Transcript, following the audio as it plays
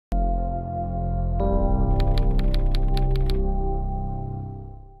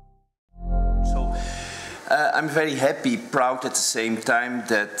I'm very happy, proud at the same time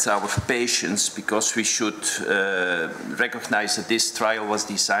that our patients, because we should recognize that this trial was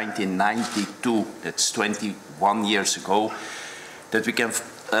designed in '92, that's 21 years ago, that we can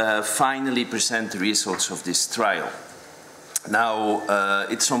finally present the results of this trial. Now,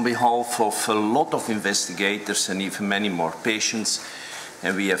 it's on behalf of a lot of investigators and even many more patients,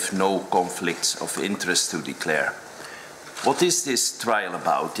 and we have no conflicts of interest to declare. What is this trial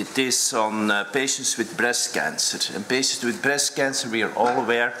about? It is on patients with breast cancer. And patients with breast cancer, we are all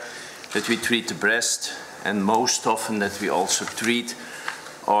aware that we treat the breast, and most often that we also treat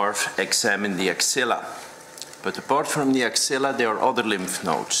or examine the axilla. But apart from the axilla, there are other lymph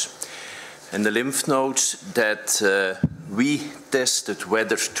nodes. And the lymph nodes that we tested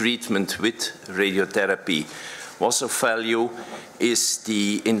whether treatment with radiotherapy was of value is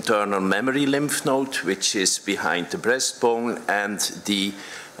the internal memory lymph node, which is behind the breastbone, and the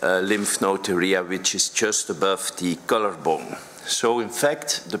lymph node area, which is just above the collarbone. So in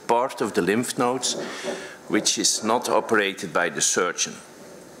fact, the part of the lymph nodes which is not operated by the surgeon.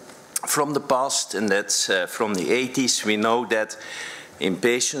 From the past, and that's from the 80s, we know that in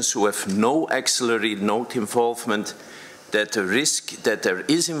patients who have no axillary node involvement, that the risk that there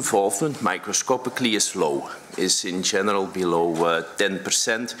is involvement microscopically is low, is in general below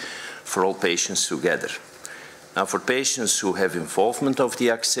 10% for all patients together. Now, for patients who have involvement of the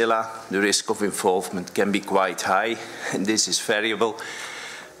axilla, the risk of involvement can be quite high, and this is variable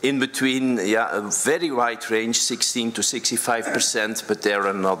in between a very wide range, 16 to 65%, but there are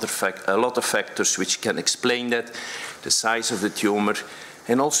a lot of factors which can explain that, the size of the tumor,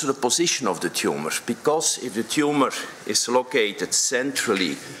 and also the position of the tumor. Because if the tumor is located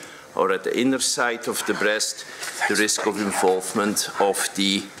centrally or at the inner side of the breast, the risk of involvement of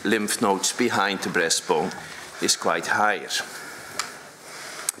the lymph nodes behind the breastbone is quite higher.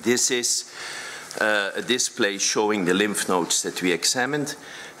 This is a display showing the lymph nodes that we examined.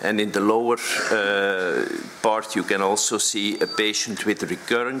 And in the lower part, you can also see a patient with a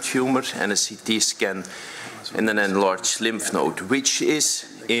recurrent tumor and a CT scan and an enlarged lymph node, which is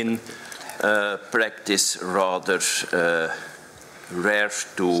in practice rather rare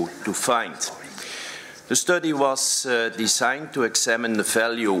to find. The study was designed to examine the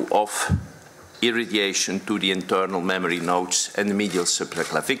value of irradiation to the internal memory nodes and the medial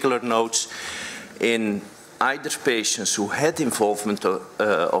supraclavicular nodes in either patients who had involvement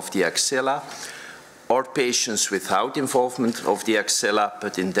of the axilla or patients without involvement of the axilla,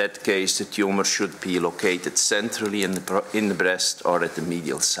 but in that case the tumor should be located centrally in the breast or at the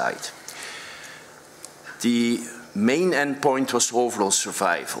medial side. The main endpoint was overall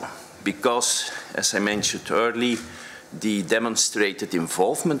survival because, as I mentioned earlier, the demonstrated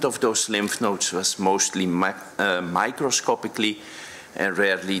involvement of those lymph nodes was mostly microscopically and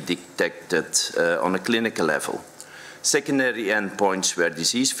rarely detected on a clinical level. Secondary endpoints were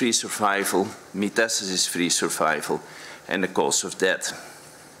disease-free survival, metastasis-free survival, and the cause of death.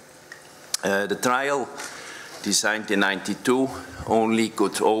 The trial, designed in '92, only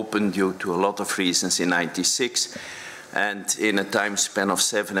could open due to a lot of reasons in '96, and in a time span of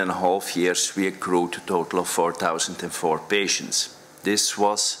 7.5 years, we accrued a total of 4,004 patients. This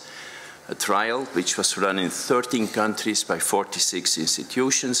was a trial which was run in 13 countries by 46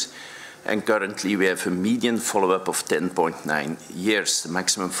 institutions, and currently we have a median follow-up of 10.9 years. The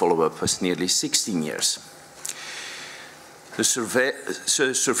maximum follow-up was nearly 16 years. The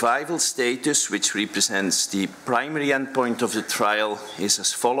survival status, which represents the primary endpoint of the trial, is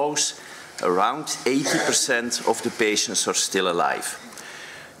as follows. Around 80% of the patients are still alive.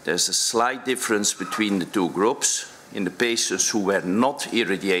 There's a slight difference between the two groups. In the patients who were not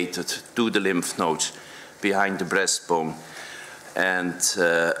irradiated to the lymph nodes behind the breastbone and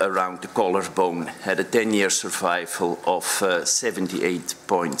around the collarbone had a 10-year survival of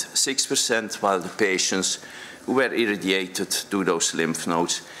 78.6%, while the patients who were irradiated to those lymph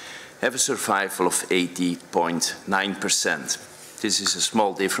nodes have a survival of 80.9%. This is a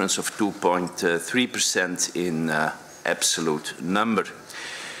small difference of 2.3% in absolute number.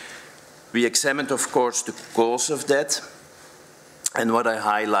 We examined, of course, the cause of death, and what I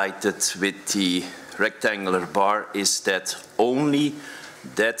highlighted with the rectangular bar is that only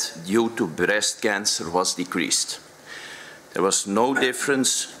death due to breast cancer was decreased. There was no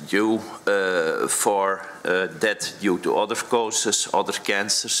difference for death due to other causes, other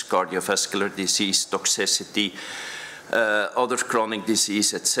cancers, cardiovascular disease, toxicity, other chronic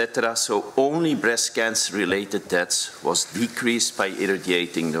disease, etc. So only breast cancer-related deaths was decreased by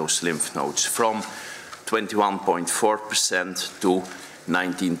irradiating those lymph nodes from 21.4% to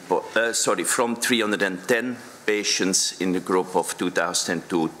from 310 patients in the group of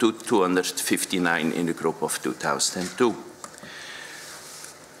 2002 to 259 in the group of 2002.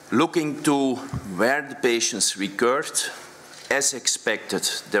 Looking to where the patients recurred, as expected,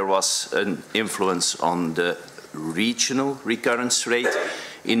 there was an influence on the regional recurrence rate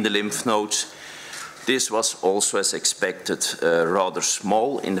in the lymph nodes. This was also, as expected, rather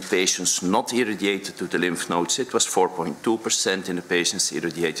small in the patients not irradiated to the lymph nodes. It was 4.2%, in the patients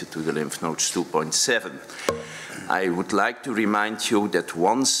irradiated to the lymph nodes, 2.7%. I would like to remind you that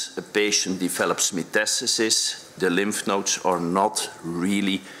once a patient develops metastasis, the lymph nodes are not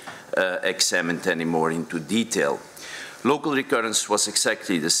really examined anymore into detail. Local recurrence was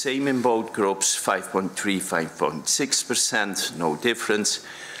exactly the same in both groups, 5.3%, 5.6%, no difference.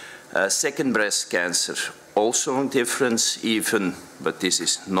 Second breast cancer, also a difference even, but this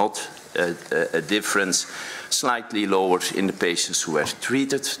is not a difference, slightly lower in the patients who were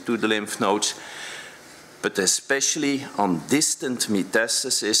treated to the lymph nodes. But especially on distant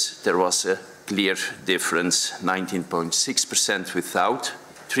metastasis, there was a clear difference, 19.6% without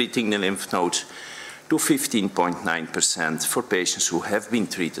treating the lymph nodes to 15.9% for patients who have been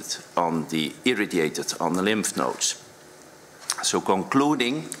treated on the irradiated on the lymph nodes. So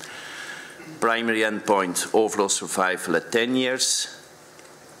concluding, primary endpoint overall survival at 10 years,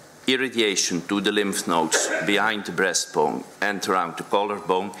 irradiation to the lymph nodes behind the breastbone and around the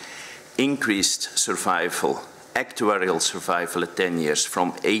collarbone, increased survival, actuarial survival at 10 years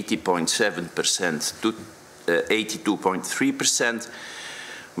from 80.7% to 82.3%,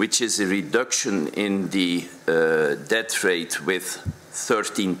 which is a reduction in the death rate with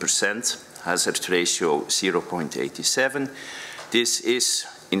 13%, hazard ratio 0.87. This is,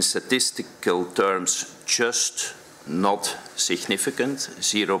 in statistical terms, just not significant,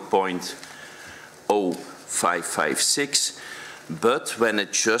 0.0556. But when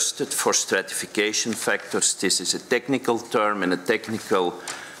adjusted for stratification factors, this is a technical term and a technical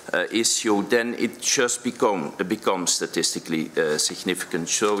issue, then it just becomes statistically significant.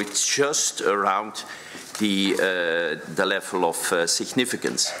 So it's just around the level of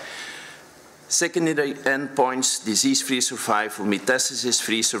significance. Secondary endpoints, disease-free survival,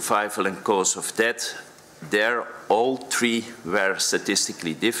 metastasis-free survival, and cause of death. There, all three were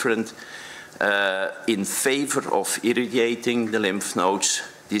statistically different. In favor of irradiating the lymph nodes,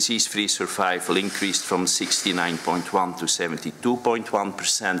 disease-free survival increased from 69.1% to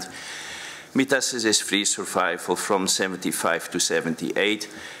 72.1%. Metastasis-free survival from 75 to 78.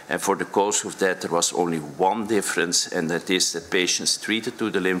 And for the cause of death, there was only one difference, and that is that patients treated to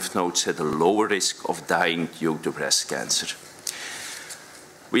the lymph nodes had a lower risk of dying due to breast cancer.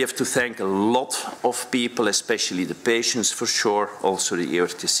 We have to thank a lot of people, especially the patients for sure, also the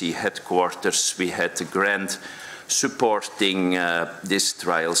ERTC headquarters. We had the grant supporting this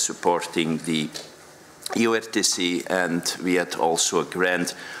trial, supporting the ERTC, and we had also a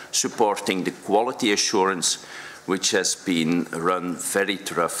grant supporting the quality assurance, which has been run very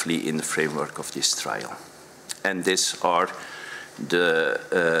thoroughly in the framework of this trial. And these are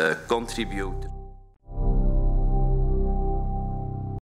the contributors.